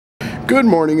Good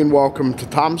morning and welcome to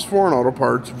Tom's Foreign Auto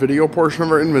Parts video portion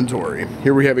of our inventory.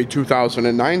 Here we have a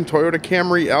 2009 Toyota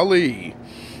Camry LE.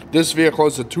 This vehicle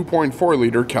has a 2.4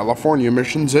 liter California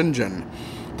emissions engine.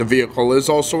 The vehicle is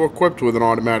also equipped with an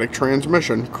automatic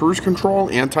transmission, cruise control,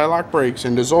 anti-lock brakes,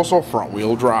 and is also front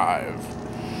wheel drive.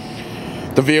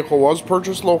 The vehicle was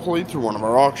purchased locally through one of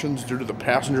our auctions due to the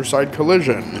passenger side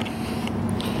collision.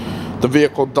 The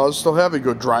vehicle does still have a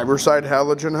good driver's side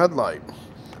halogen headlight,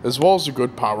 as well as a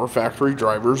good power factory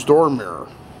driver's door mirror.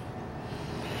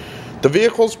 The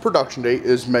vehicle's production date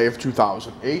is May of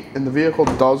 2008, and the vehicle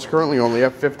does currently only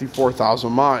have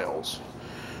 54,000 miles.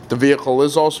 The vehicle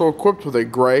is also equipped with a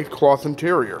gray cloth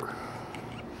interior,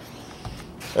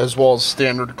 as well as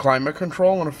standard climate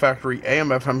control and a factory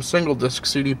AM/FM single disc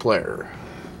CD player.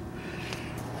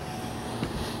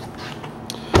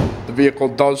 The vehicle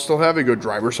does still have a good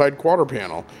driver's side quarter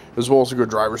panel, as well as a good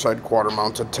driver's side quarter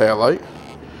mounted taillight.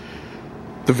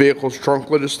 The vehicle's trunk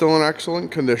lid is still in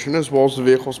excellent condition, as well as the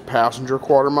vehicle's passenger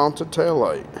quarter mounted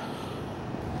taillight.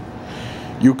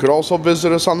 You could also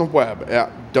visit us on the web at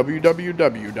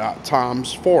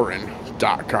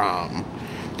www.tomsforeign.com.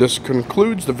 This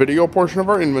concludes the video portion of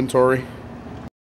our inventory.